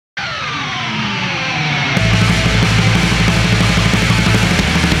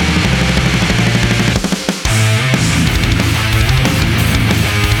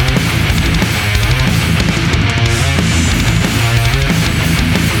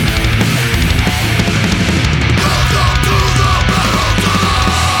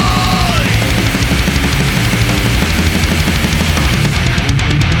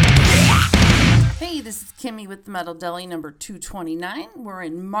with Metal Deli number 229. We're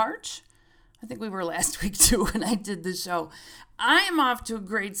in March. I think we were last week too when I did the show. I am off to a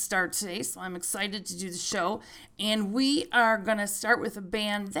great start today, so I'm excited to do the show. And we are going to start with a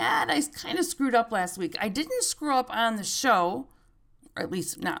band that I kind of screwed up last week. I didn't screw up on the show, or at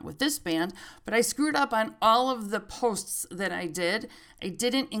least not with this band, but I screwed up on all of the posts that I did. I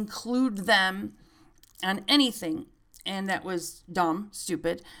didn't include them on anything, and that was dumb,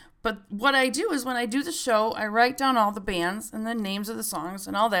 stupid. But what I do is when I do the show, I write down all the bands and the names of the songs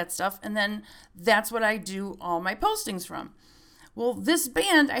and all that stuff, and then that's what I do all my postings from. Well, this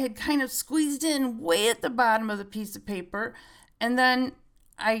band I had kind of squeezed in way at the bottom of the piece of paper, and then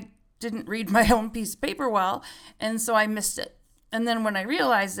I didn't read my own piece of paper well, and so I missed it. And then when I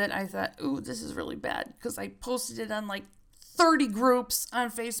realized it, I thought, ooh, this is really bad, because I posted it on like 30 groups on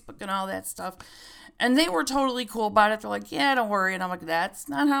Facebook and all that stuff. And they were totally cool about it. They're like, yeah, don't worry. And I'm like, that's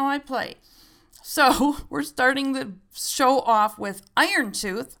not how I play. So we're starting the show off with Iron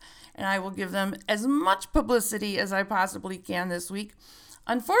Tooth, and I will give them as much publicity as I possibly can this week.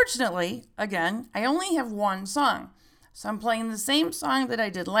 Unfortunately, again, I only have one song. So I'm playing the same song that I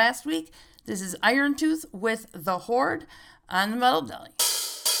did last week. This is Iron Tooth with The Horde on the Metal Deli.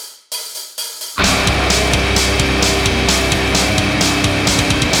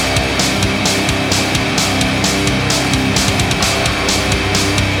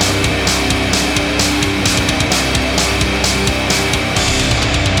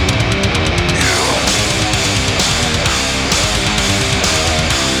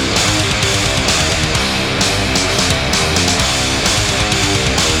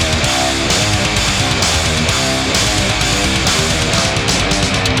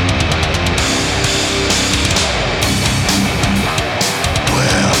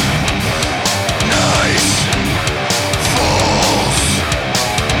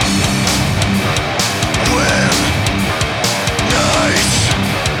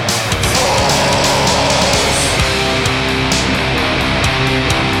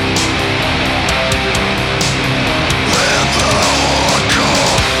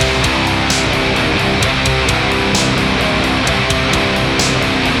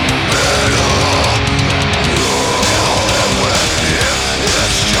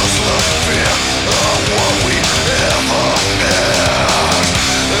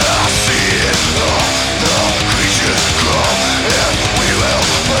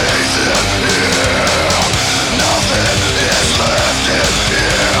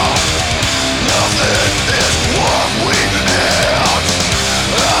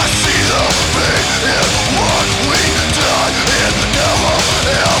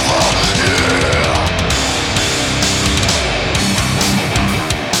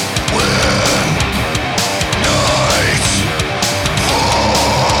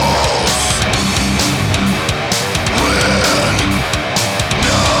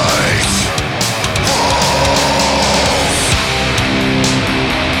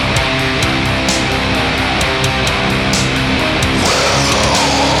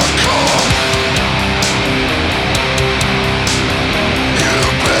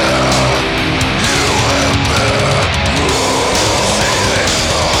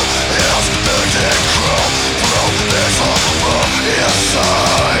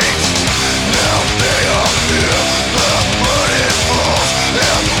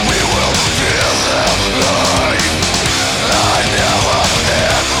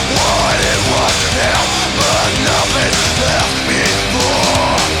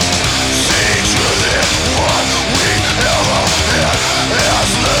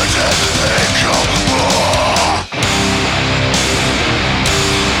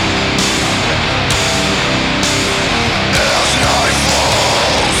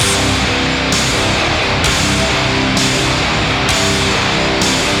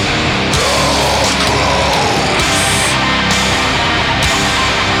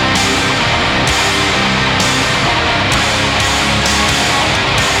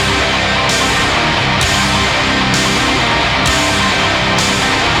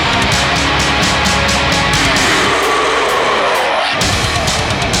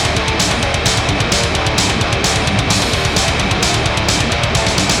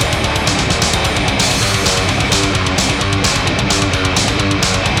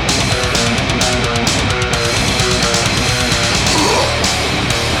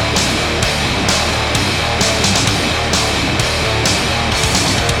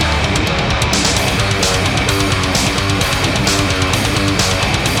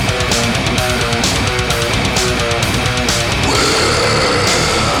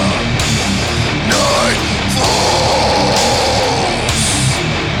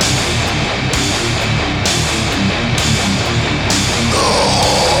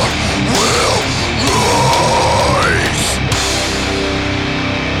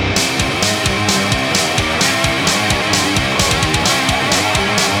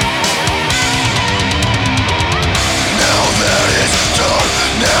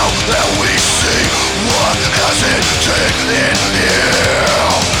 and we see what has it taken here.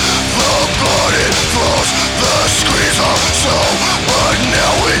 The blood it flows, the screams of soul, but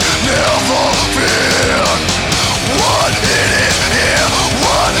now we never fear. What it is here,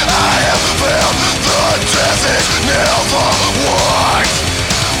 what I have found, the death is never won.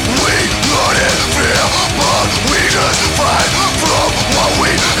 We learn in fear, but we just fight from what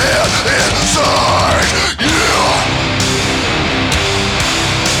we have inside. Yeah.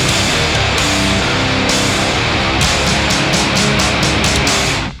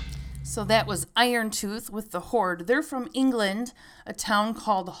 So that was Iron Tooth with the Horde. They're from England, a town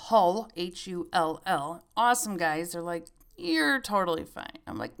called Hull, Hull. Awesome guys. They're like, you're totally fine.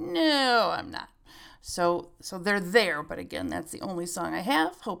 I'm like, no, I'm not. So they're there, but again, that's the only song I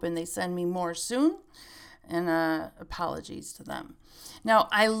have. Hoping they send me more soon. And apologies to them. Now,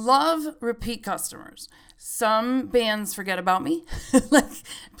 I love repeat customers. Some bands forget about me, like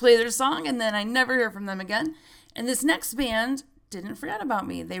play their song, and then I never hear from them again. And this next band didn't forget about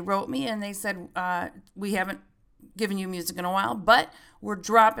me. They wrote me and they said, we haven't given you music in a while, but we're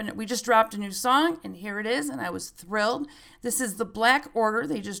dropping it. We just dropped a new song, and here it is, and I was thrilled. This is the Black Order.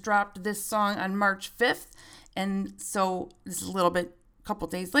 They just dropped this song on March 5th, and so this is a couple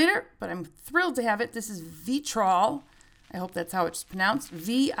days later, but I'm thrilled to have it. This is Vitrol. I hope that's how it's pronounced.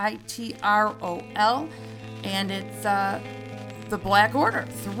 Vitrol, and it's the Black Order.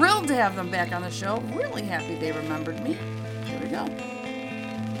 Thrilled to have them back on the show. Really happy they remembered me. Here we go.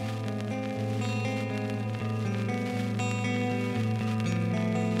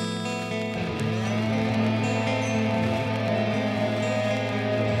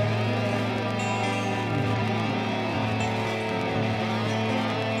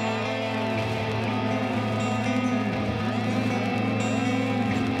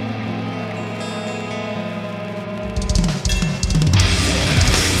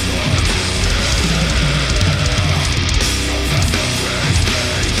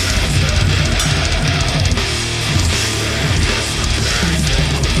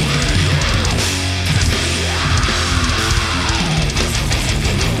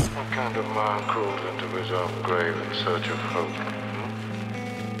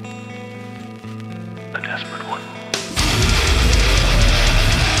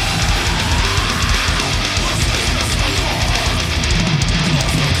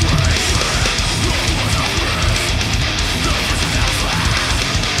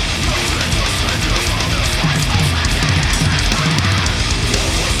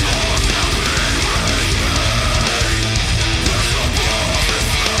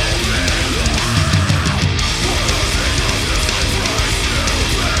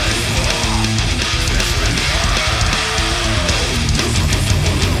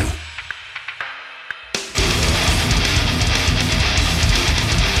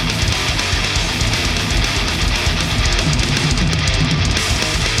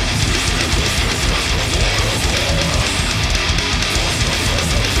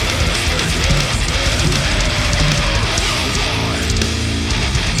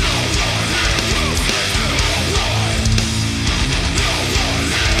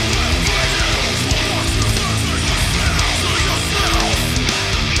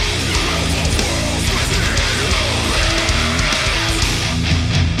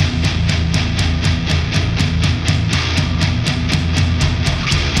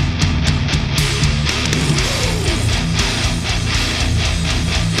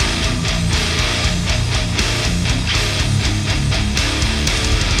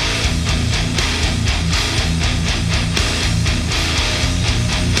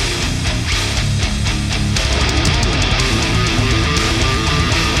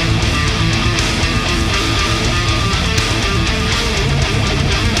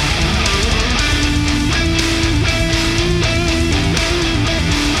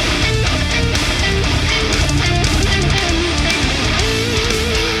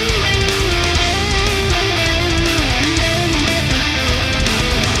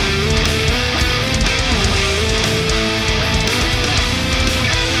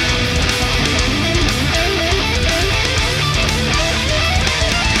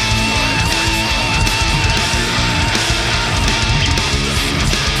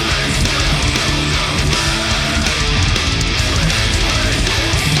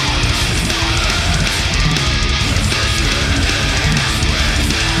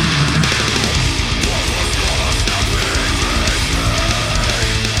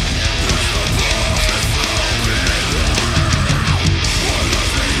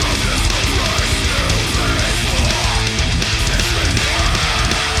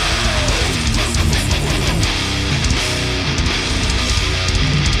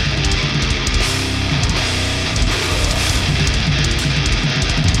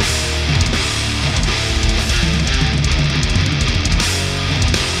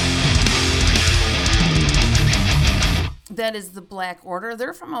 that is the Black Order.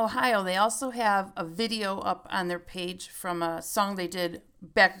 They're from Ohio. They also have a video up on their page from a song they did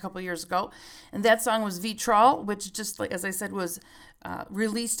back a couple years ago. And that song was Vitrol, which just like as I said was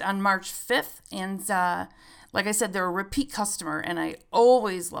released on March 5th. And like I said, they're a repeat customer, and I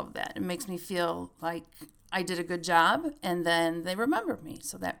always love that. It makes me feel like I did a good job, and then they remembered me.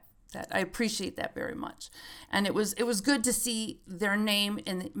 So that I appreciate that very much. And it was good to see their name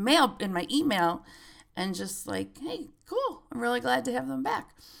in the mail, in my email, and just like, hey, cool. I'm really glad to have them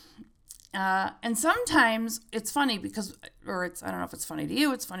back. And sometimes it's funny because, I don't know if it's funny to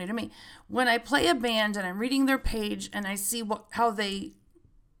you, it's funny to me. When I play a band and I'm reading their page and I see how they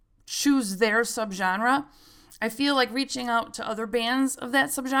choose their subgenre, I feel like reaching out to other bands of that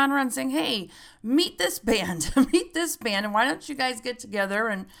subgenre and saying, hey, meet this band, and why don't you guys get together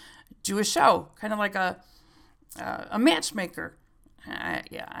and do a show? Kind of like a matchmaker.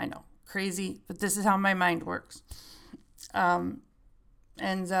 Yeah, I know. Crazy, but this is how my mind works. Like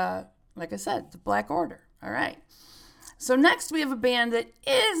I said, the Black Order. All right. So next we have a band that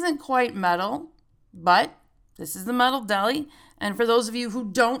isn't quite metal, but this is the Metal Deli. And for those of you who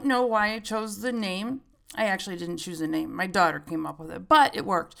don't know why I chose the name, I actually didn't choose a name. My daughter came up with it, but it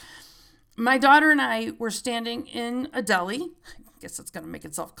worked. My daughter and I were standing in a deli. I guess that's going to make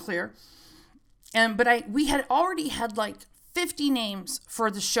itself clear. We had already had like 50 names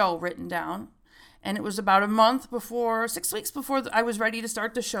for the show written down. And it was about 6 weeks before I was ready to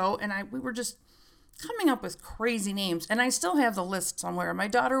start the show. And we were just coming up with crazy names. And I still have the list somewhere. My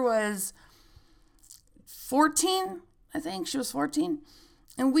daughter was 14, I think. She was 14.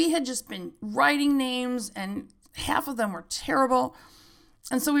 And we had just been writing names, and half of them were terrible.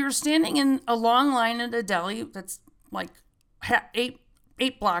 And so we were standing in a long line at a deli that's like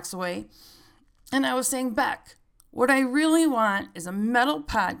eight blocks away. And I was saying, Beck, what I really want is a metal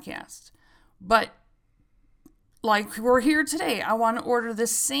podcast. But like we're here today, I want to order the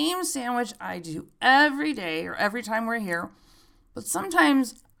same sandwich I do every day or every time we're here. But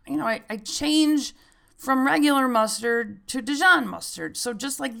sometimes, I change from regular mustard to Dijon mustard. So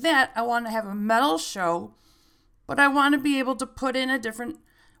just like that, I want to have a metal show, but I want to be able to put in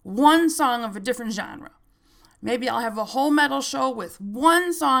one song of a different genre. Maybe I'll have a whole metal show with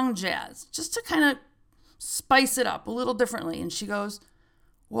one song jazz, just to kind of spice it up a little differently. And she goes,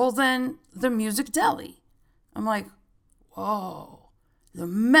 well, then the Music Deli. I'm like, whoa, the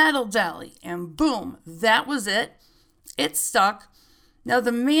Metal Deli. And boom, that was it. It stuck. Now,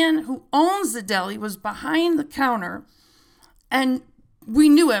 the man who owns the deli was behind the counter, and we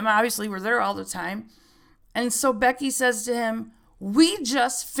knew him. Obviously, we're there all the time. And so Becky says to him, we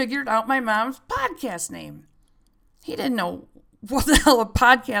just figured out my mom's podcast name. He didn't know what the hell a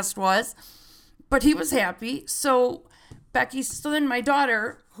podcast was, but he was happy. So then my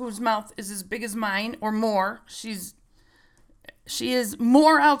daughter, whose mouth is as big as mine or more, she is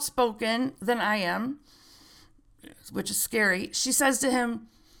more outspoken than I am, which is scary. She says to him,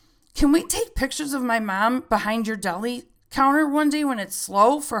 can we take pictures of my mom behind your deli counter one day when it's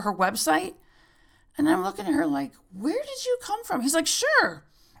slow for her website? And I'm looking at her like, where did you come from? He's like, sure.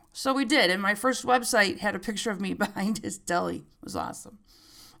 So we did. And my first website had a picture of me behind his deli. It was awesome.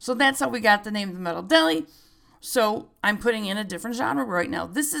 So that's how we got the name The Metal Deli. So I'm putting in a different genre right now.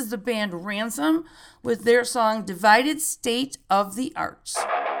 This is the band Ransom with their song Divided State of the Arts.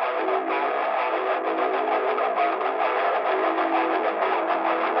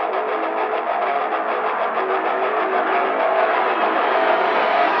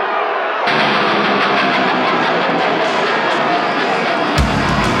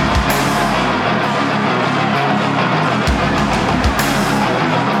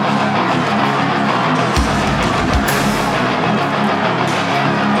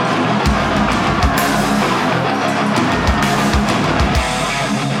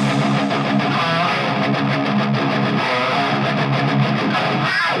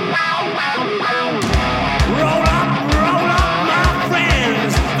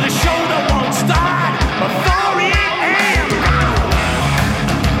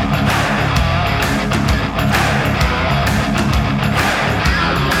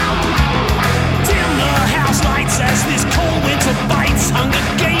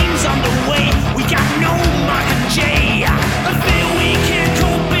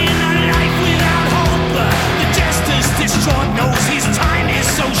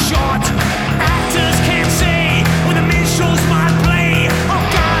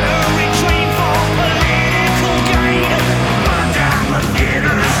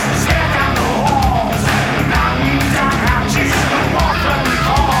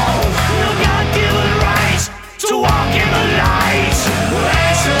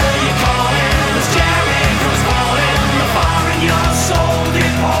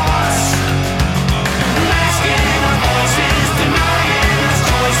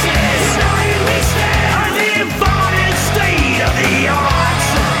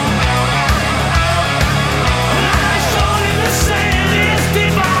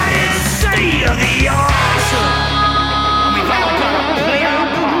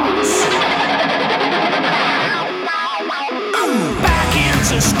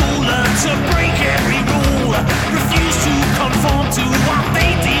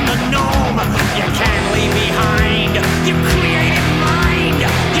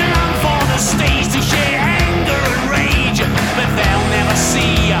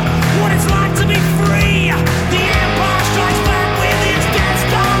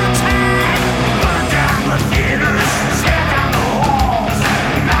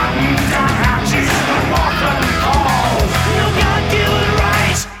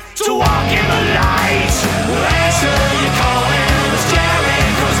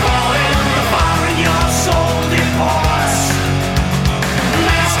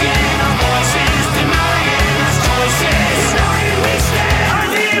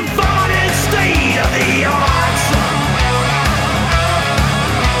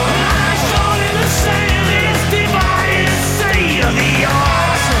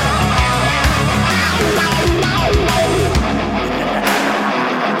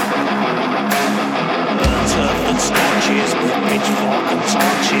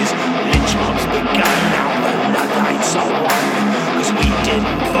 torches. Lynch mobs begun, now the Luddites are won. Cause we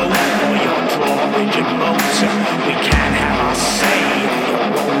didn't vote for your drawbridge and moat. We can't have our say, you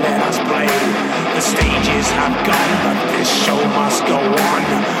won't let us play. The stages have gone, but this show must go on.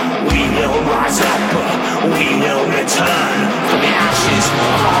 We will rise up, we will return. From the ashes,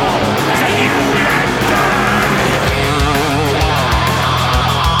 fall to you and burn.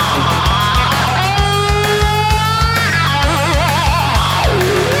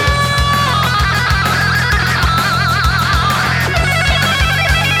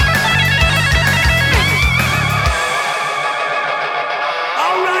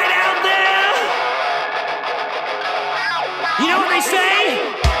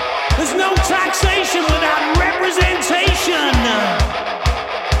 Taxation without representation.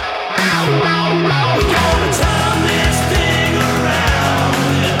 We're gonna turn this thing around.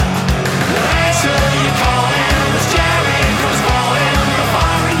 Answer your calling, as Jericho's falling. The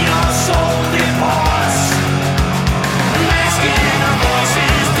fire in your soul departs. Masking our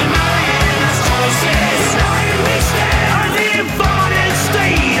voices, denying us choices. United we stand, a divided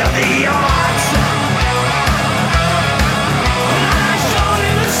state of the arts.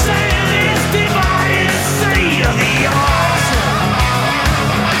 Divided state of the arts.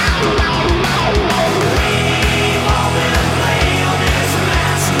 We've all been playing on this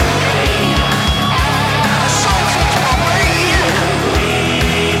masquerade. Songs of parade.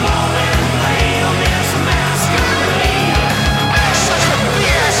 We've all been playing on this masquerade. Such a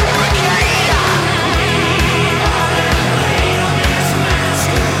fierce brigade. We've all been playing on this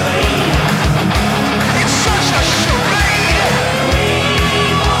masquerade. It's such a charade.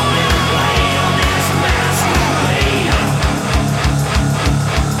 We've all been playing on this masquerade.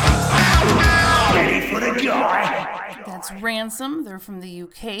 Ready for the guy. That's Ransom. They're from the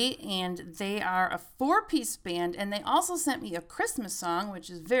UK, and they are a 4-piece band, and they also sent me a Christmas song, which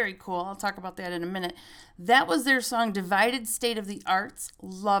is very cool. I'll talk about that in a minute. That was their song, Divided State of the Arts.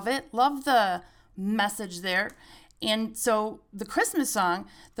 Love it. Love the message there. And so the Christmas song,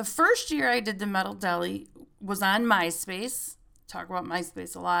 the first year I did the Metal Deli was on MySpace. Talk about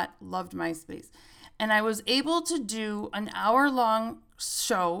MySpace a lot. Loved MySpace. And I was able to do an hour-long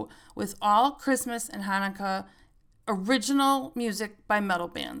show with all Christmas and Hanukkah original music by metal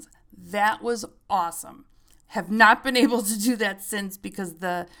bands. That was awesome. Have not been able to do that since because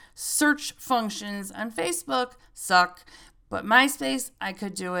the search functions on Facebook suck. But MySpace, I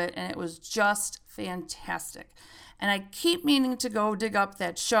could do it, and it was just fantastic. And I keep meaning to go dig up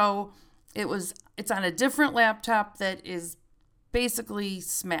that show. It's on a different laptop that is basically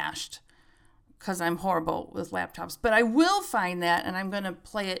smashed because I'm horrible with laptops. But I will find that, and I'm going to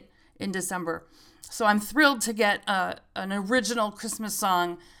play it in December. So I'm thrilled to get an original Christmas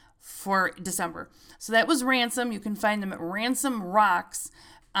song for December. So that was Ransom. You can find them at Ransom Rocks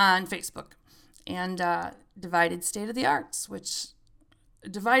on Facebook. And Divided State of the Arts, which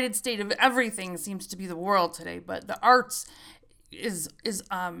divided state of everything seems to be the world today. But the arts is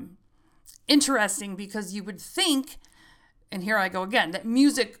interesting because you would think, and here I go again, that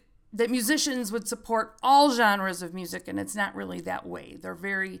musicians would support all genres of music, and it's not really that way. They're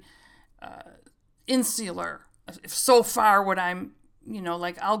very insular. So far, what I'm,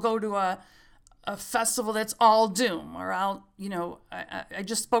 like I'll go to a festival that's all doom, or I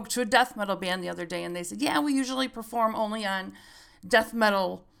just spoke to a death metal band the other day, and they said, yeah, we usually perform only on death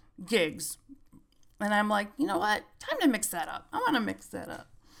metal gigs. And I'm like, you know what? Time to mix that up. I want to mix that up.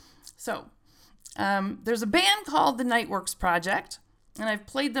 So there's a band called the Nightworks Project, and I've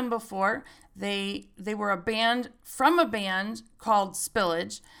played them before. They were a band from a band called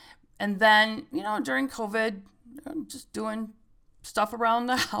Spillage. And then, during COVID, just doing stuff around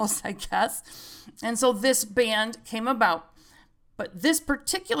the house, I guess. And so this band came about. But this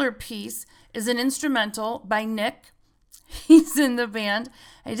particular piece is an instrumental by Nick. He's in the band.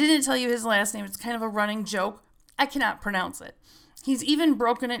 I didn't tell you his last name. It's kind of a running joke. I cannot pronounce it. He's even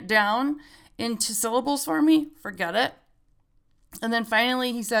broken it down into syllables for me. Forget it. And then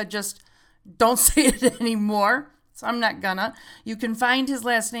finally he said, just don't say it anymore. So I'm not gonna. You can find his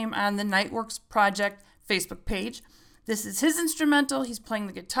last name on the Nightworks Project Facebook page. This is his instrumental. He's playing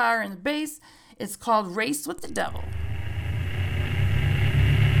the guitar and the bass. It's called Race with the Devil.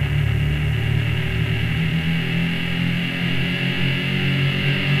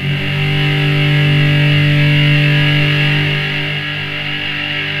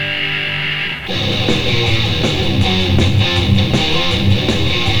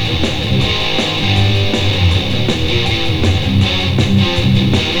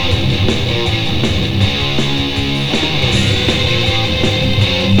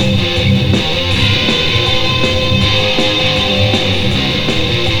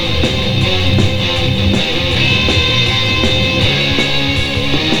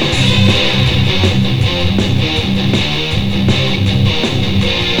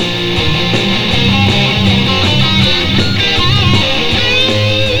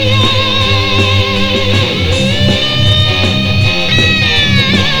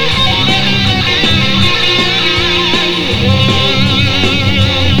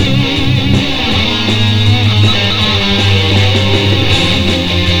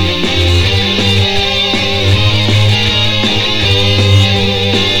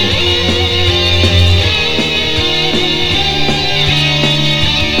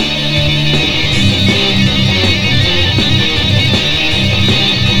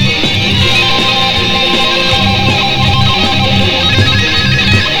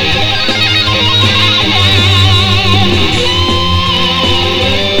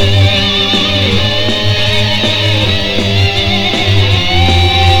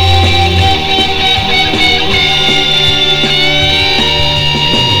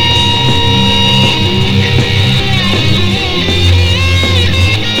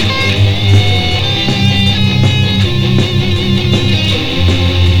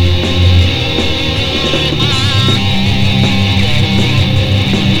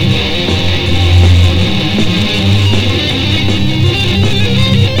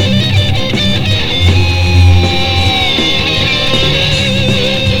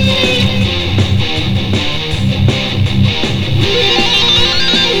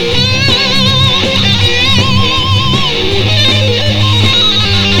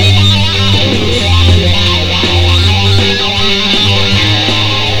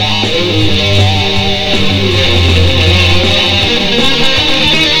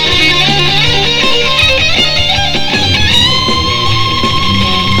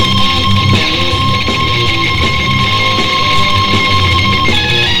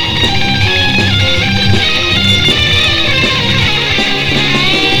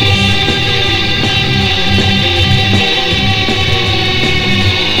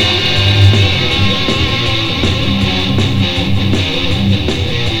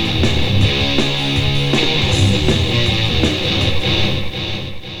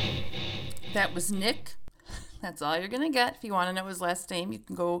 is Nick. That's all you're going to get. If you want to know his last name, you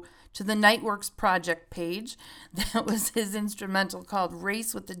can go to the Nightworks Project page. That was his instrumental called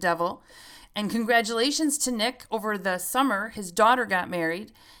Race with the Devil. And congratulations to Nick. Over the summer, his daughter got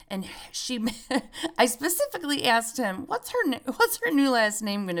married, and I specifically asked him, what's her new last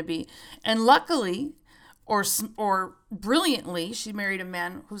name going to be? And luckily, or brilliantly, she married a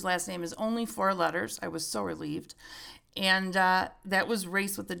man whose last name is only 4 letters. I was so relieved. And that was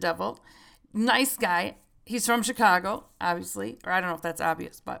Race with the Devil. Nice guy. He's from Chicago, obviously, or I don't know if that's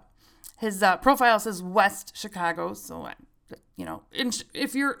obvious, but his profile says West Chicago. So,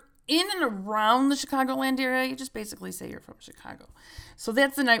 if you're in and around the Chicagoland area, you just basically say you're from Chicago. So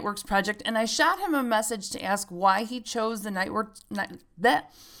that's the Nightworks Project. And I shot him a message to ask why he chose the Nightworks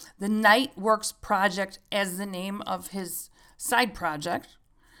Project as the name of his side project.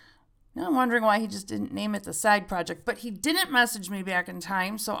 Now I'm wondering why he just didn't name it the side project, but he didn't message me back in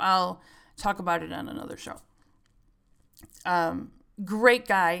time, so I'll talk about it on another show. Great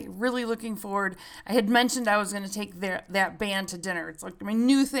guy, really looking forward. I had mentioned I was going to take that band to dinner. It's like my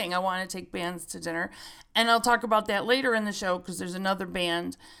new thing. I want to take bands to dinner, and I'll talk about that later in the show because there's another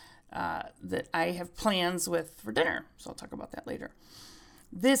band that I have plans with for dinner, so I'll talk about that later.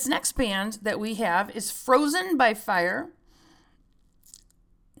 This next band that we have is Frozen by Fire.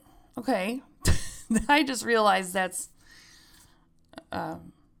 Okay, I just realized that's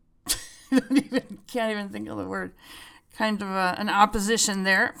can't even think of the word. Kind of an opposition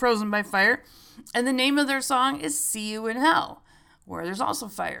there. Frozen by Fire. And the name of their song is See You in Hell, where there's also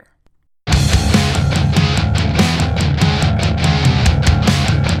fire.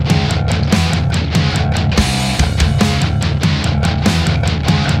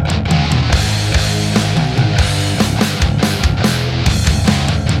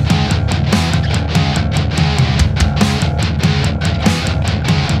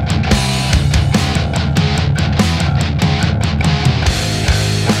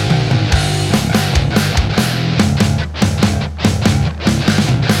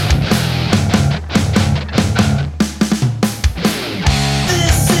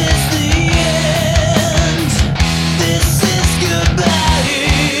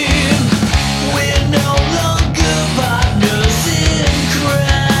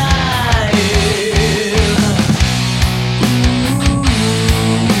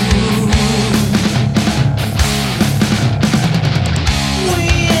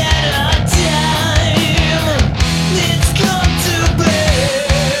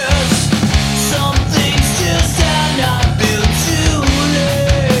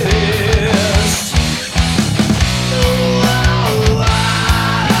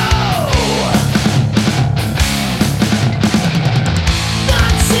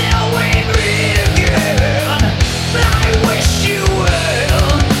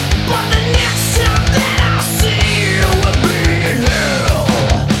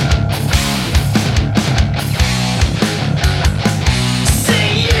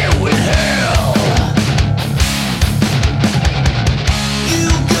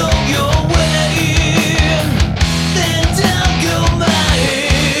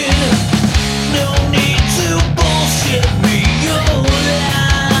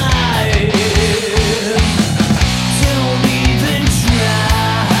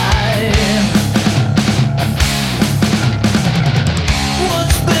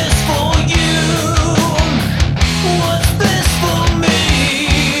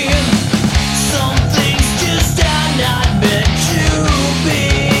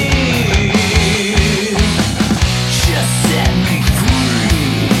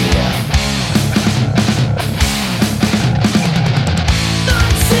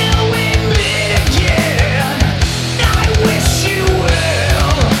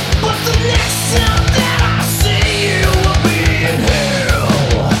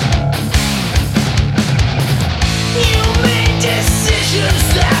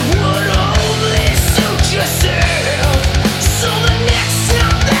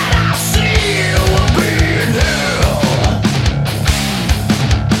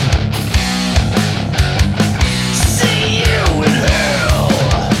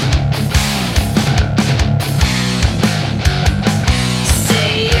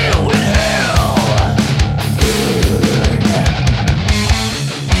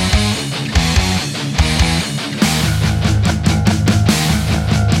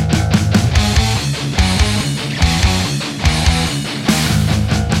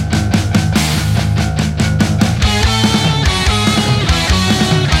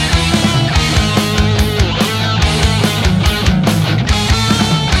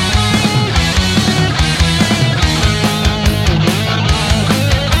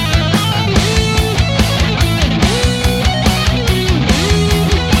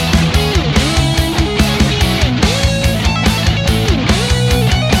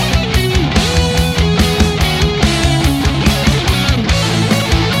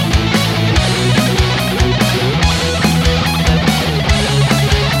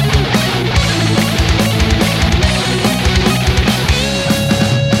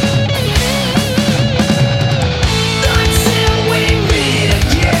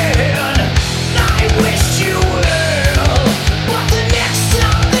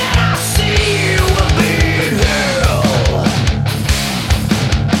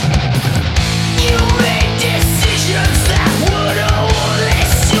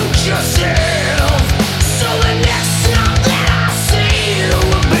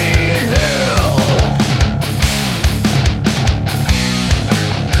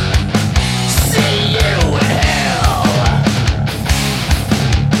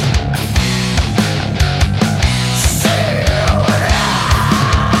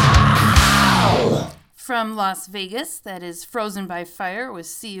 Las Vegas. That is Frozen by Fire with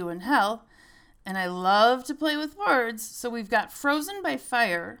See You in Hell. And I love to play with words. So we've got Frozen by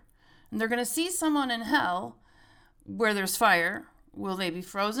Fire. And they're going to see someone in hell where there's fire. Will they be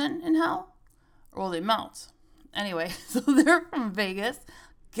frozen in hell? Or will they melt? Anyway, so they're from Vegas.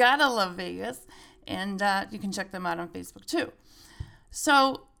 Gotta love Vegas. And you can check them out on Facebook too.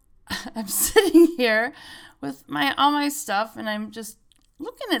 So I'm sitting here with all my stuff, and I'm just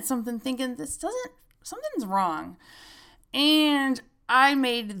looking at something thinking, something's wrong. And I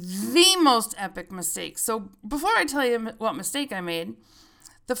made the most epic mistake. So before I tell you what mistake I made,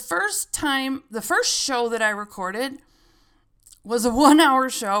 the first show that I recorded was a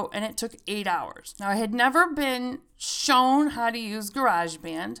 1-hour show, and it took 8 hours. Now, I had never been shown how to use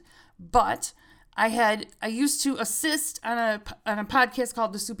GarageBand, but I used to assist on a podcast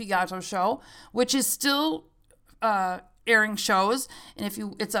called The Soupy Gato Show, which is still airing shows. And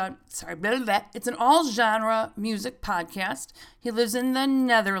it's an all genre music podcast. He lives in the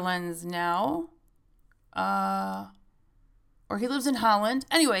Netherlands now, or he lives in Holland.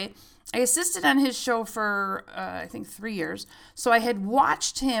 Anyway, I assisted on his show for I think 3 years. So I had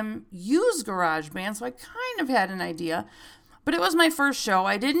watched him use GarageBand, so I kind of had an idea. But it was my first show.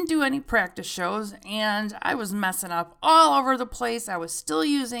 I didn't do any practice shows, and I was messing up all over the place. I was still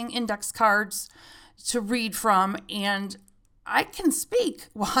using index cards to read from, and I can speak.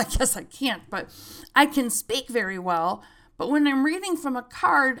 Well, I guess I can't, but I can speak very well. But when I'm reading from a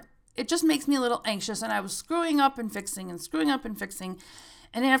card, it just makes me a little anxious, and I was screwing up and fixing.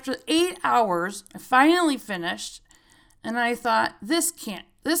 And after 8 hours, I finally finished, and I thought, this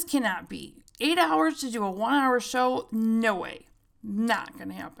cannot be. 8 hours to do a 1-hour show? No way. Not going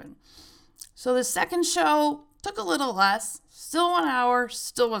to happen. So the second show took a little less, still 1 hour,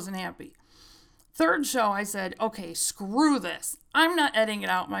 still wasn't happy. Third show, I said, okay, screw this. I'm not editing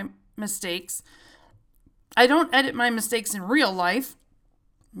out my mistakes. I don't edit my mistakes in real life.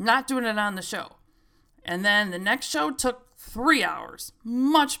 Not doing it on the show. And then the next show took 3 hours.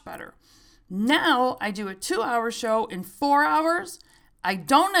 Much better. Now I do a 2-hour show in 4 hours. I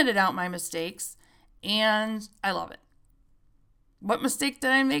don't edit out my mistakes, and I love it. What mistake did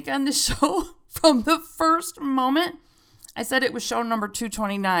I make on this show? From the first moment, I said it was show number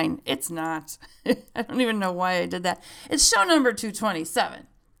 229. It's not. I don't even know why I did that. It's show number 227.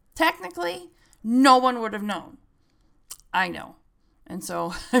 Technically, no one would have known. I know. And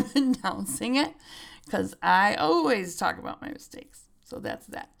so I'm announcing it because I always talk about my mistakes. So that's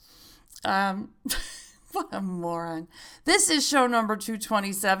that. What a moron. This is show number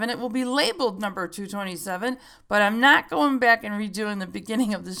 227. It will be labeled number 227, but I'm not going back and redoing the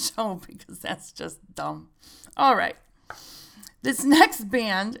beginning of the show because that's just dumb. All right. This next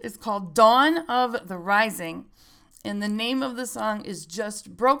band is called Dawn of the Rising, and the name of the song is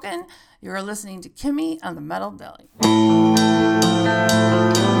Just Broken. You are listening to Kimmy on the Metal Deli.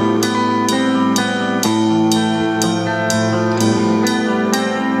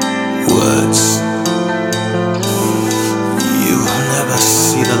 Words, you will never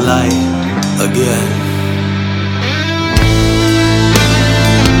see the light again.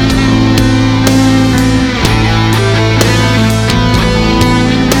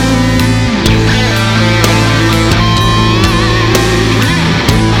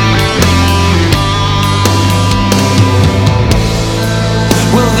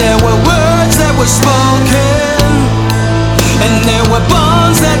 Well, there were words that were spoken, and there were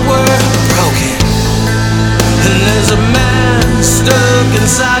bonds that were broken. And there's a man stuck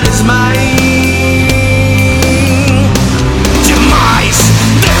inside his mind. Demise,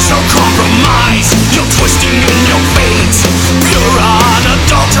 there's no compromise. You're twisting in your fate. Pure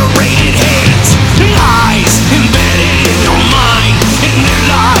unadulterated hate. Lies embedded in your mind. In their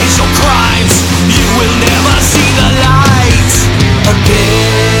lies or crimes, you will never see the light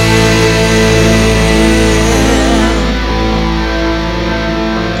again.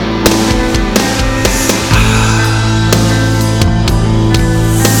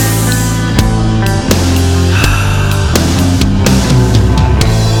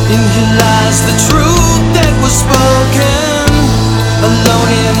 In you lies the truth that was spoken.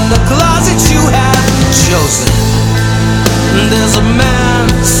 Alone in the closet you have chosen. There's a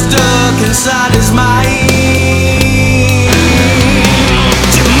man stuck inside his mind.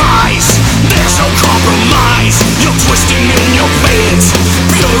 Demise, there's no compromise. You're twisting in your fate.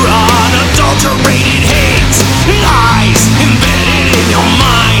 Pure unadulterated hate. Lies embedded in your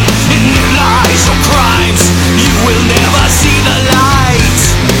mind. In your lies or crimes, you will never see the light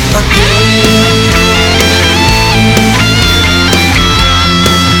again.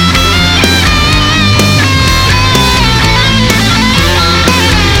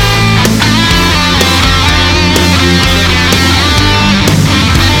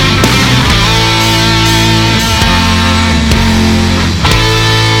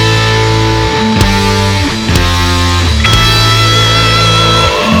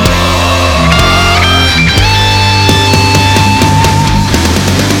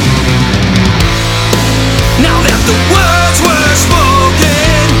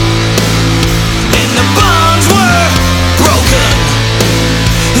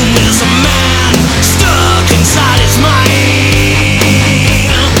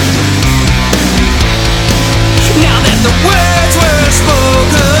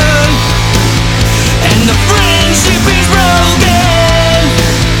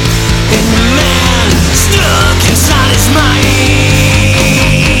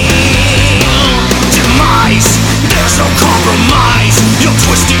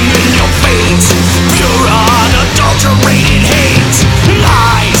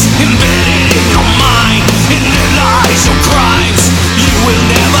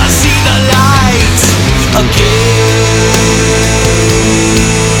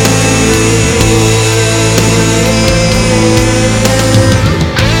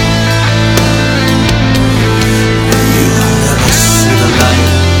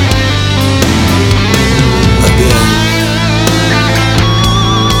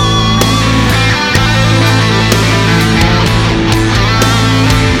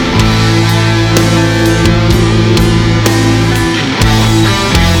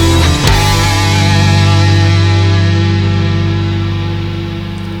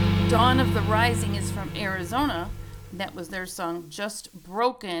 Rising is from Arizona. That was their song Just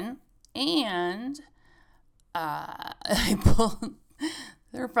Broken. And oh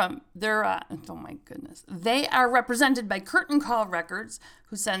my goodness. They are represented by Curtain Call Records,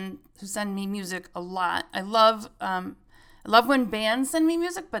 who send me music a lot. I love when bands send me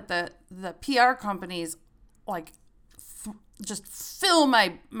music, but the PR companies just fill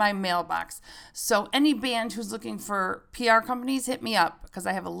my mailbox. So any band who's looking for PR companies, hit me up because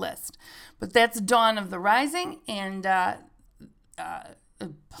I have a list. But that's Dawn of the Rising, and oh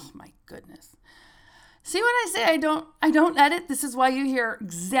my goodness. See what I say? I don't edit. This is why you hear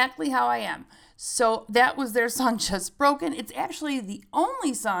exactly how I am. So that was their song Just Broken. It's actually the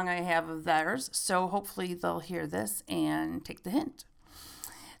only song I have of theirs, so hopefully they'll hear this and take the hint.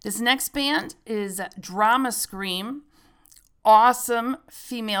 This next band is Drama Scream. Awesome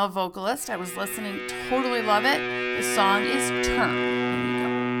female vocalist. I was listening, totally love it. The song is Turn. Here you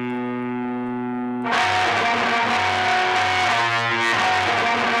go.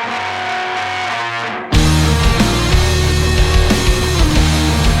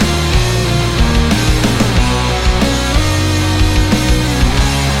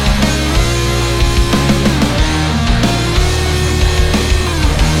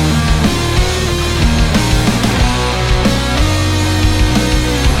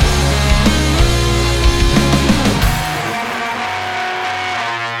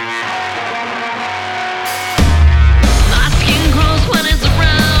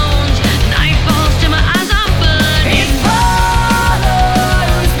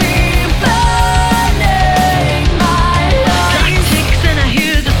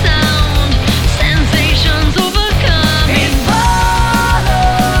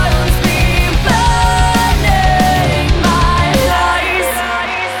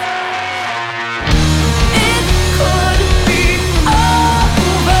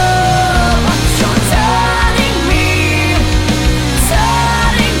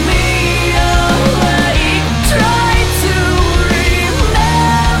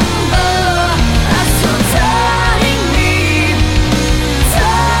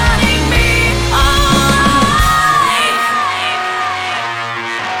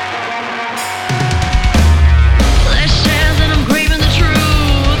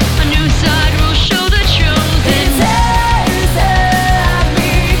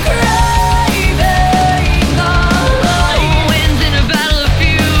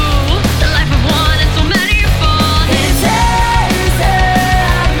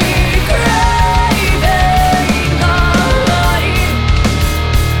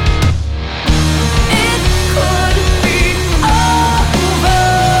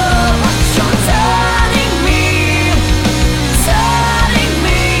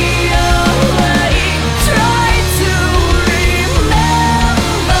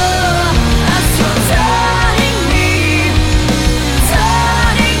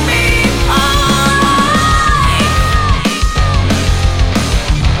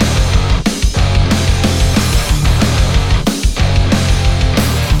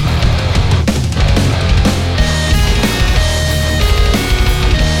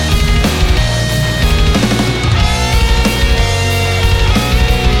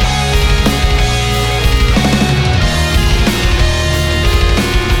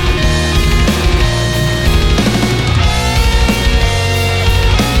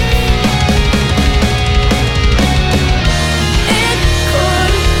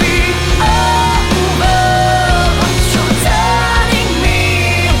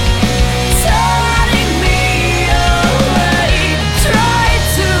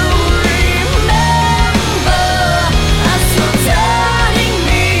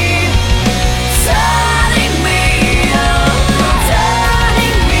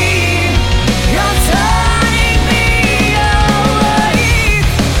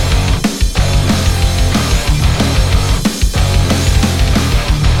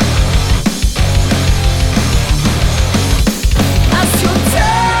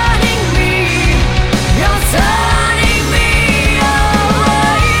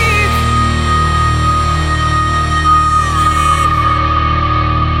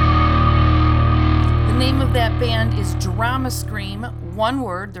 One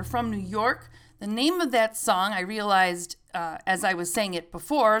word. They're from New York. The name of that song, I realized as I was saying it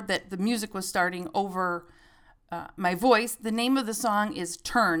before that the music was starting over my voice. The name of the song is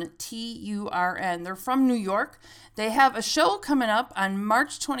Turn, Turn. They're from New York. They have a show coming up on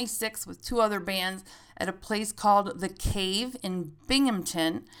March 26th with two other bands at a place called The Cave in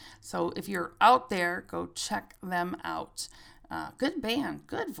Binghamton. So if you're out there, go check them out. Good band,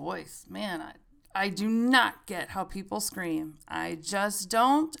 good voice. Man, I do not get how people scream. I just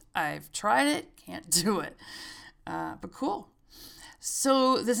don't. I've tried it, can't do it. But cool.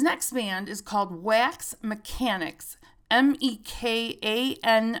 So this next band is called Wax Mechanics, Mekanix.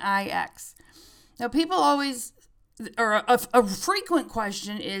 Now, people always, or a frequent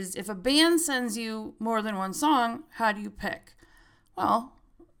question is, if a band sends you more than one song, how do you pick? Well,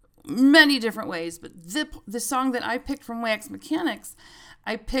 many different ways, but the song that I picked from Wax Mechanics,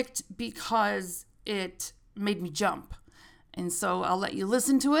 I picked because it made me jump. And so I'll let you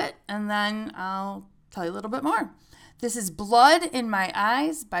listen to it, and then I'll tell you a little bit more. This is Blood in My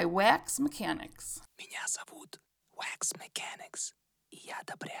Eyes by Wax Mechanics. Меня зовут Wax Mechanics, и я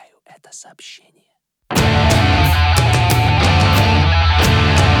одобряю это сообщение.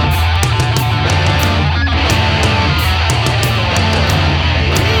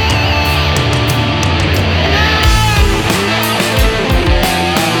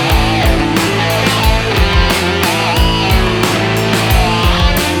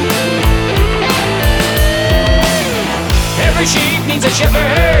 Every sheep needs a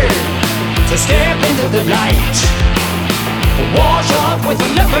shepherd to step into the light. Wash up with the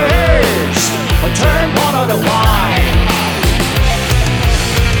lepers and turn water to wine.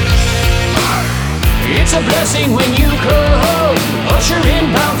 It's a blessing when you come, usher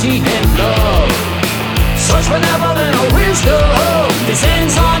in bounty and love. Such benevolent wisdom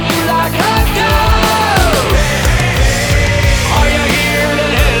descends on you like a dove. Are you here to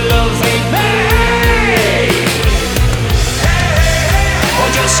elevate me? Or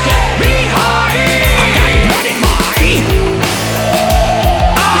just get me high? I got blood in my eyes.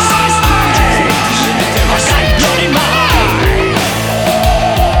 I got blood in my eyes.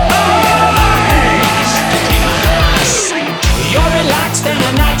 You're relaxed and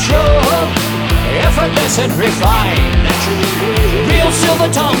a natural, effortless and refined. Real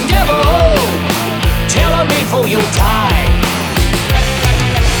silver-tongued devil, tailor made for your time.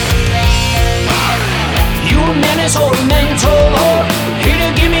 You a menace or a mentor, here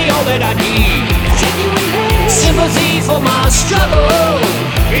to give me all that I need. Sympathy for my struggle,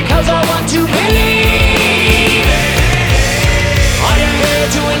 because I want to believe. Are you here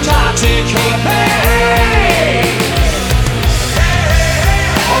to intoxicate me?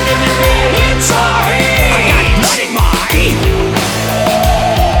 Or give me real inside? I got blood in my eye.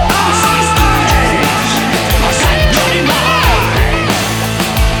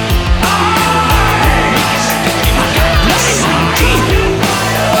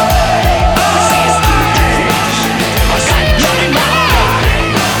 I got blood in my eye.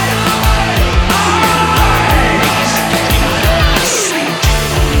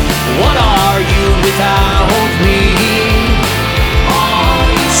 What are you without me?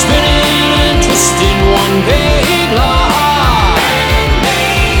 Spinning and twisting one big lie.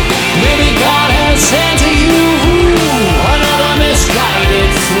 Maybe God has sent to you another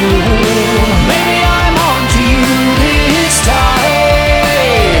misguided fool. Maybe I'm on to you this time.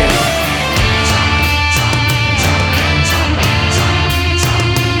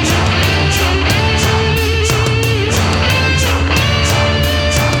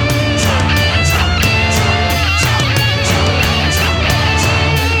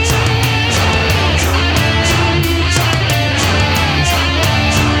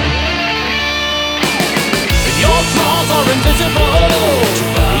 Your flaws are invisible.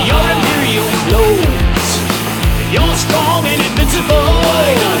 Your imperial blows. You're strong and invincible.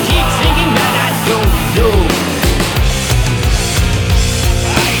 Keep thinking that I don't know.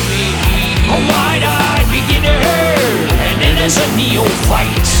 I may be a wide-eyed beginner, an innocent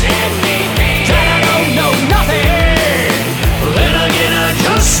neophyte. That I don't know nothing. Then again, I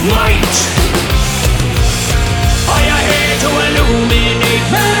just might. Are you here to illuminate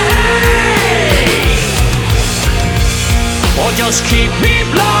me? Or just keep me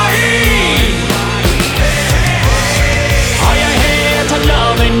blind? Are you here to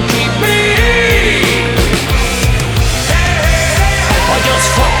love and keep me? Or just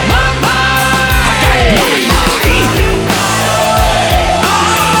fuck my mind? I got blood in my eye.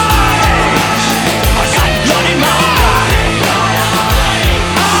 I got blood in my eye.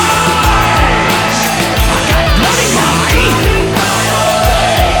 I got blood in my eye.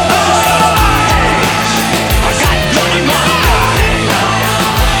 I got blood in my eye.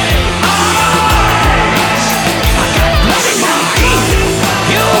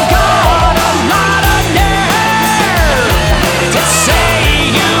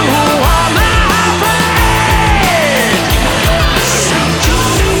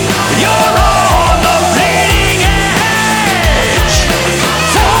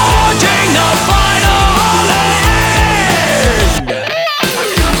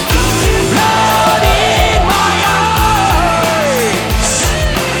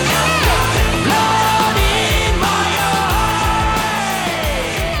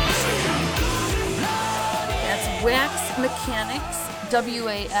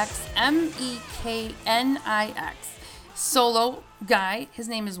 Waxmeknix. Solo guy. His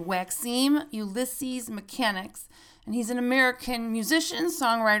name is Waxime Ulysses Mechanics, and he's an American musician,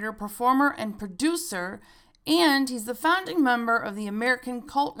 songwriter, performer, and producer. And he's the founding member of the American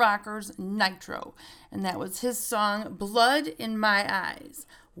cult rockers Nitro. And that was his song, Blood in My Eyes.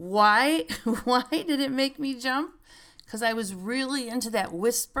 Why? Why did it make me jump? Because I was really into that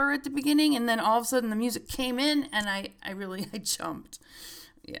whisper at the beginning, and then all of a sudden the music came in, and I jumped.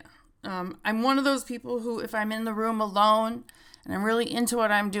 Yeah. I'm one of those people who, if I'm in the room alone, and I'm really into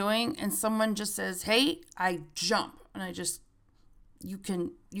what I'm doing, and someone just says, hey, I jump. And I just... You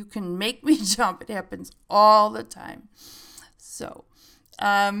can make me jump. It happens all the time. So,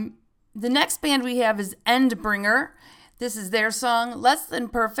 the next band we have is Endbringer. This is their song, Less Than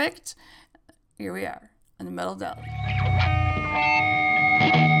Perfect. Here we are on the Metal Deli.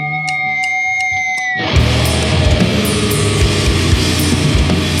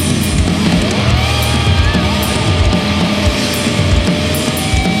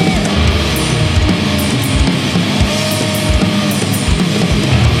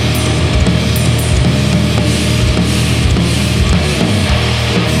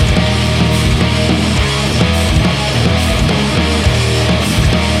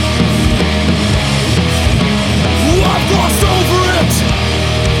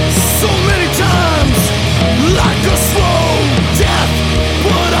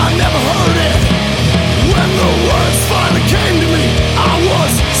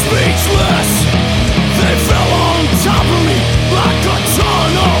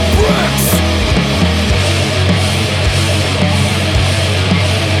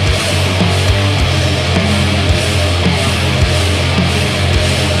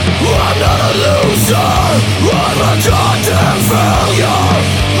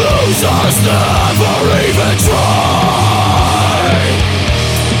 Losers never even try.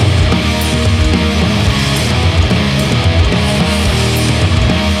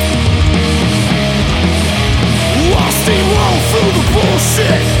 While steamroll through the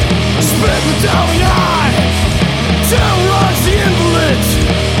bullshit, spit without an eye, terrorize the invalids,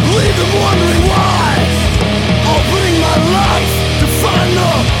 leave them wondering why. Opening my life to find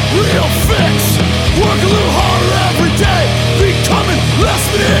the real fix. Work a little harder every day, becoming less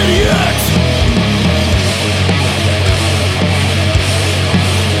of an idiot.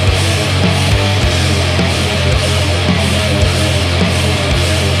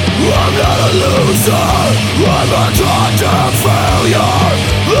 I'm not a loser, I'm a goddamn failure.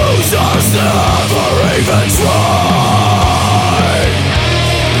 Losers never even try.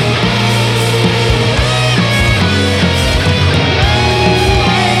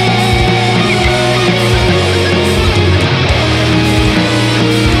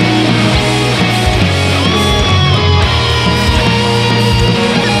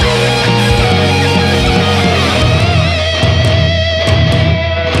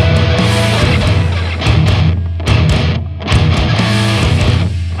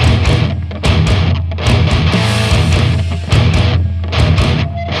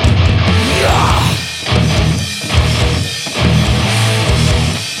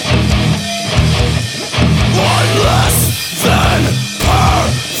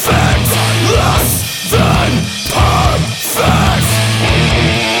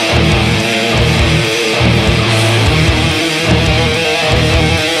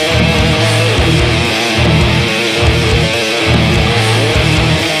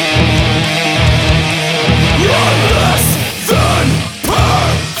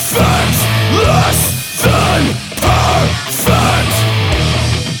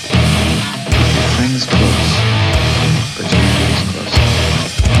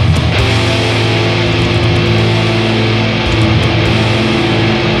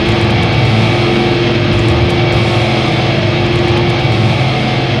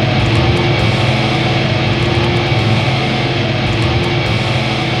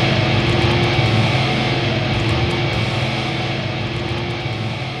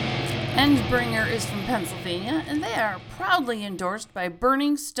 Endorsed by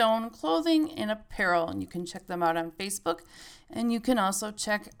Burning Stone Clothing and Apparel, and you can check them out on Facebook, and you can also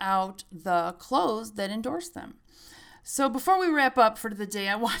check out the clothes that endorse them. So before we wrap up for the day,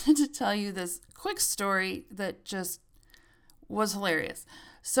 I wanted to tell you this quick story that just was hilarious.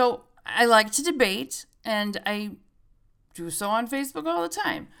 So I like to debate, and I do so on Facebook all the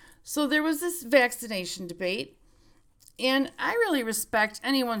time. So there was this vaccination debate, and I really respect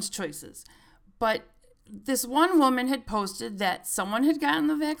anyone's choices, but this one woman had posted that someone had gotten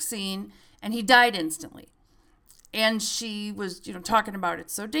the vaccine and he died instantly. And she was, talking about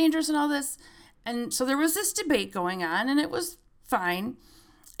it's so dangerous and all this. And so there was this debate going on, and it was fine.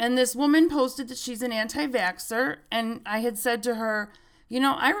 And this woman posted that she's an anti-vaxxer. And I had said to her,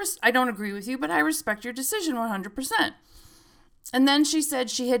 I don't agree with you, but I respect your decision 100%. And then she said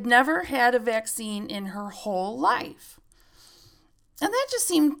she had never had a vaccine in her whole life. And that just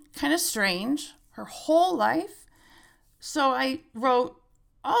seemed kind of strange. Her whole life. So I wrote,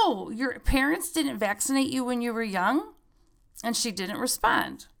 oh, your parents didn't vaccinate you when you were young? And she didn't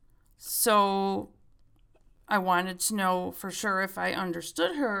respond. So I wanted to know for sure if I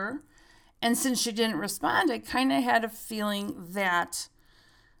understood her. And since she didn't respond, I kind of had a feeling that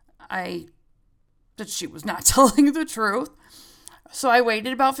she was not telling the truth. So I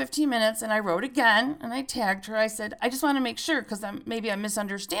waited about 15 minutes and I wrote again and I tagged her. I said, I just want to make sure because maybe I'm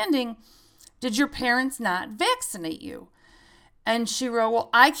misunderstanding. Did your parents not vaccinate you? And she wrote, well,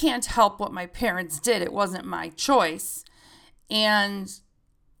 I can't help what my parents did. It wasn't my choice. And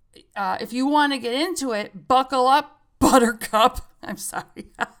if you want to get into it, buckle up, Buttercup. I'm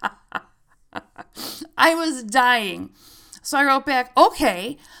sorry. I was dying. So I wrote back,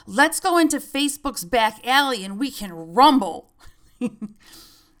 okay, let's go into Facebook's back alley and we can rumble.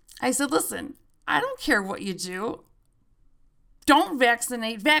 I said, listen, I don't care what you do. Don't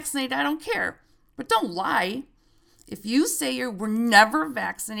vaccinate, I don't care. But don't lie. If you say you were never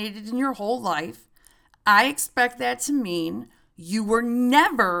vaccinated in your whole life, I expect that to mean you were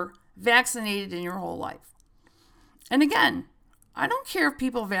never vaccinated in your whole life. And again, I don't care if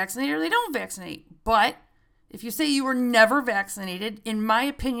people vaccinate or they don't vaccinate. But if you say you were never vaccinated, in my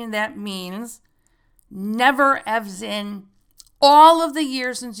opinion, that means never as in all of the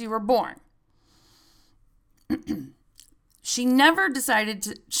years since you were born. She never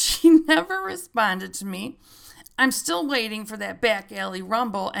responded to me. I'm still waiting for that back alley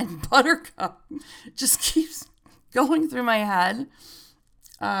rumble, and Buttercup just keeps going through my head.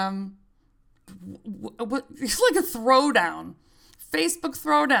 It's like a throwdown. Facebook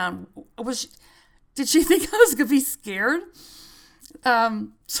throwdown. Did she think I was going to be scared?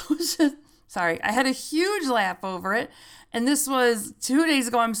 Sorry, I had a huge laugh over it. And this was 2 days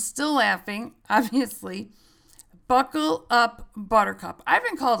ago. I'm still laughing, obviously. Buckle up, Buttercup. I've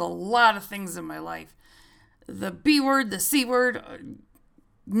been called a lot of things in my life. The B word, the C word,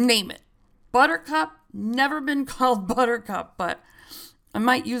 name it. Buttercup, never been called Buttercup, but I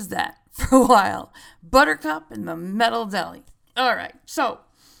might use that for a while. Buttercup and the Metal Deli. All right, so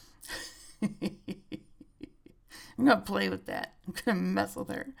I'm going to play with that. I'm going to mess with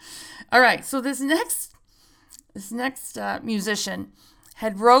her. All right, so this next musician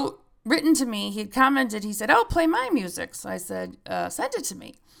had written to me. He had commented. He said, oh, play my music. So I said, send it to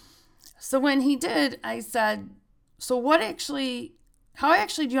me. So when he did, I said, so how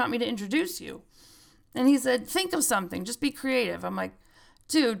actually do you want me to introduce you? And he said, think of something. Just be creative. I'm like,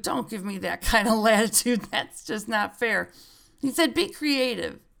 dude, don't give me that kind of latitude. That's just not fair. He said, be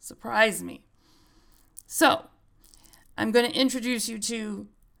creative. Surprise me. So I'm going to introduce you to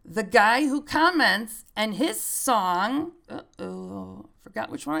the guy who comments and his song. Forgot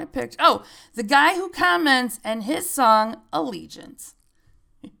which one I picked. Oh, the guy who comments and his song, Allegiance.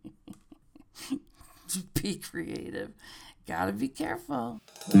 Be creative. Gotta be careful.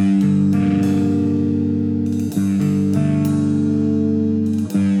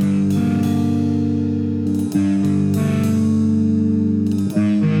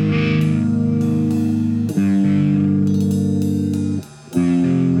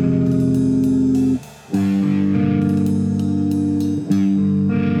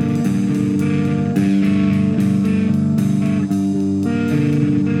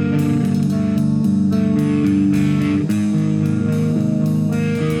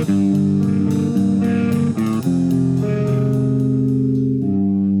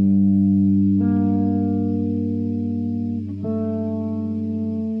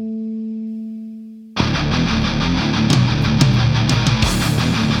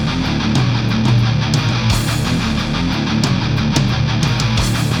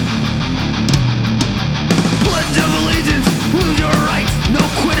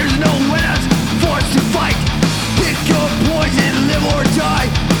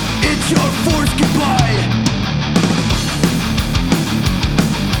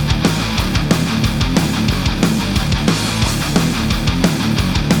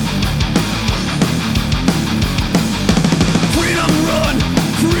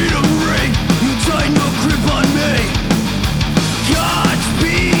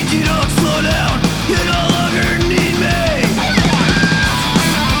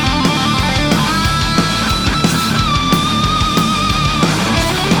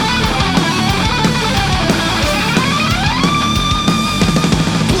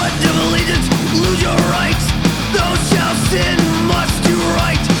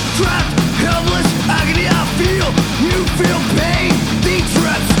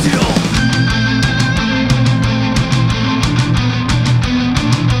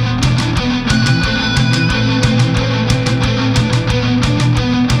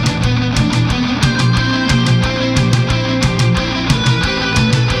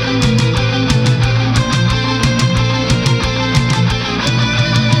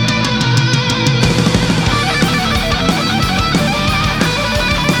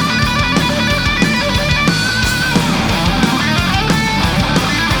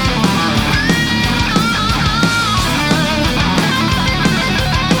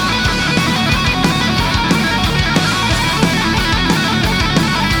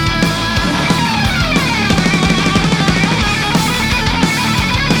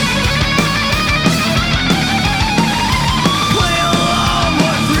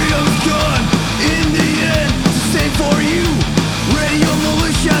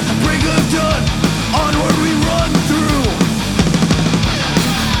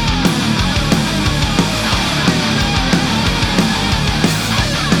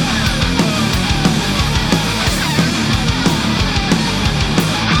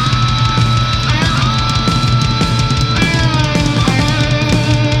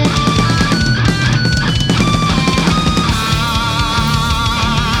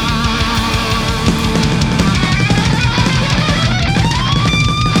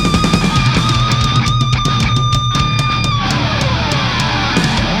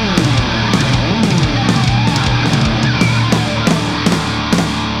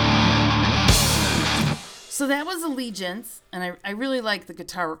 Vince, and I really like the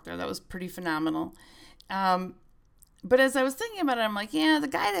guitar work there. That was pretty phenomenal. But as I was thinking about it, I'm like, yeah, the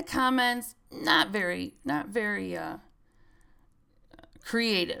guy that comments, not very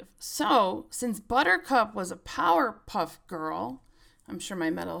creative. So, since Buttercup was a Powerpuff Girl, I'm sure my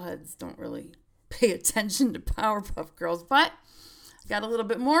metalheads don't really pay attention to Powerpuff Girls, but got a little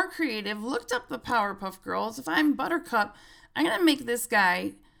bit more creative, looked up the Powerpuff Girls. If I'm Buttercup, I'm going to make this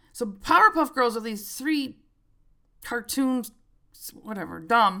guy. So, Powerpuff Girls are these 3 cartoons, whatever,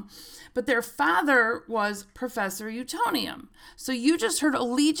 dumb, but their father was Professor Utonium. So you just heard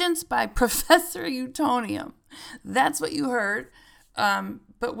Allegiance by Professor Utonium. That's what you heard.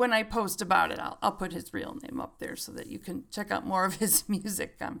 But when I post about it, I'll put his real name up there so that you can check out more of his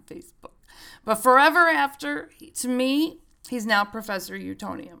music on Facebook. But forever after, to me, he's now Professor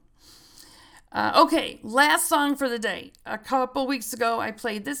Utonium. Okay, last song for the day. A couple weeks ago, I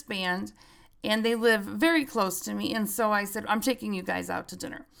played this band, and they live very close to me. And so I said, I'm taking you guys out to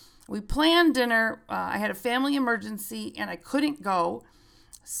dinner. We planned dinner. I had a family emergency, and I couldn't go.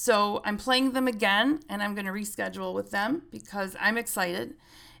 So I'm playing them again, and I'm going to reschedule with them because I'm excited.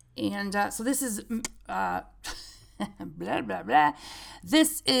 And so this is blah, blah, blah.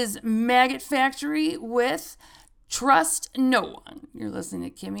 This is Maggot Factory with Trust No One. You're listening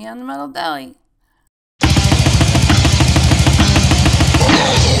to Kimmy on the Metal Deli.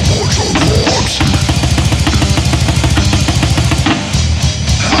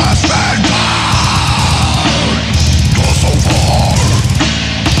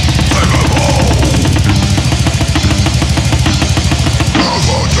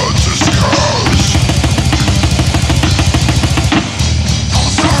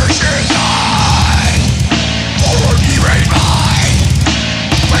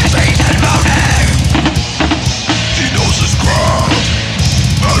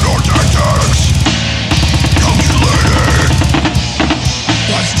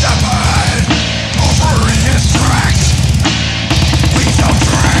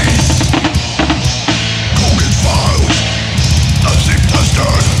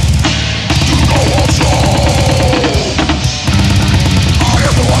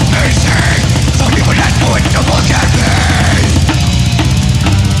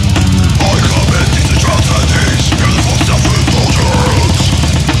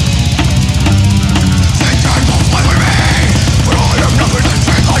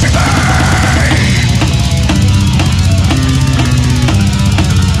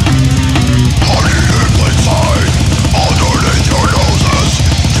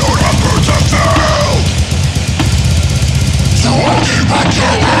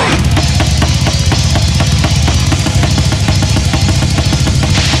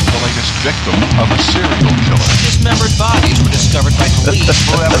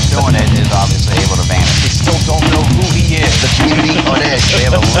 Whoever's doing it is obviously able to vanish. We still don't know who he is. The community on edge. They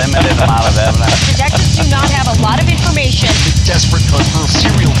have a limited amount of evidence. Detectives do not have a lot of information. Desperate hunt for a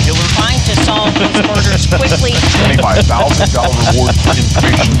serial killer. Trying to solve these murders quickly. $25,000 reward for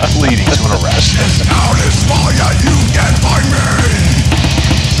information leading to an arrest. This town is small, yet you can't find me.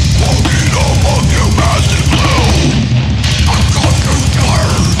 Walking among you, masked in blue. I'm confused killer,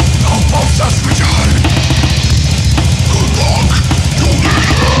 no possessed vision. Good luck, you'll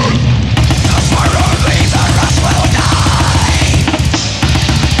need it. The spirit leaves, the rest will die.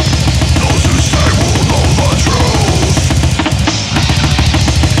 Those who say will know the truth.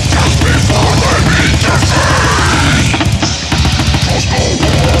 Just before they meet defeat. Trust no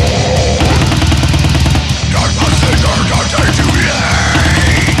one. Not a sinner, not a to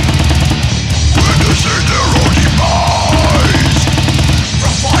hate. Witnessing their own demise.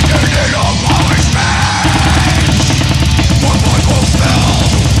 Reflected in a polished match. One blood will spill.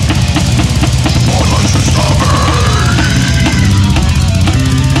 Violence is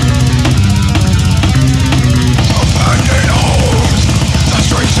abandoned homes. The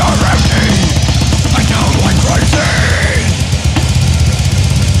streets are empty. I down like crazy.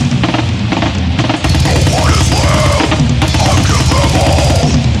 No one is left. I'll kill them all.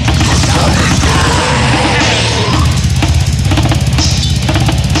 The sun is good.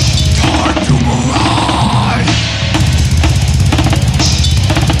 Time to move on.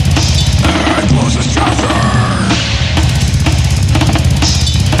 And close this chapter.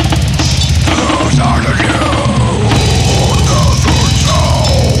 Those are the new. Another town.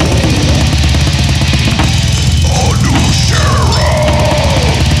 A new sheriff.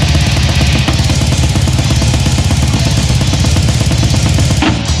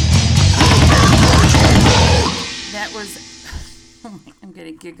 That was, oh my, I'm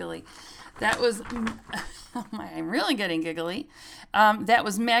getting giggly. That was, oh my, I'm really getting giggly. That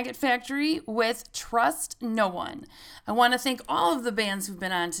was Maggot Factory with Trust No One. I want to thank all of the bands who've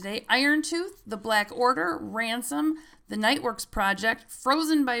been on today. Iron Tooth, The Black Order, Ransom, The Nightworks Project,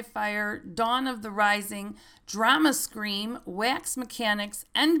 Frozen by Fire, Dawn of the Rising, Drama Scream, Wax Mechanics,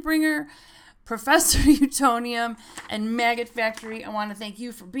 Endbringer, Professor Utonium, and Maggot Factory. I want to thank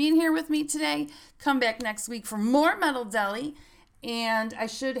you for being here with me today. Come back next week for more Metal Deli, and I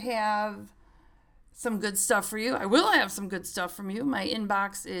should have some good stuff for you. I will have some good stuff from you. My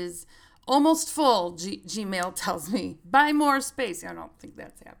inbox is almost full, Gmail tells me. Buy more space. I don't think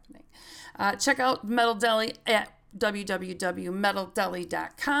that's happening. Check out Metal Deli at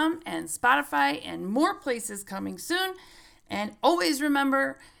www.metaldeli.com and Spotify and more places coming soon. And always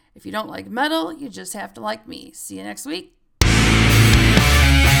remember, if you don't like metal, you just have to like me. See you next week.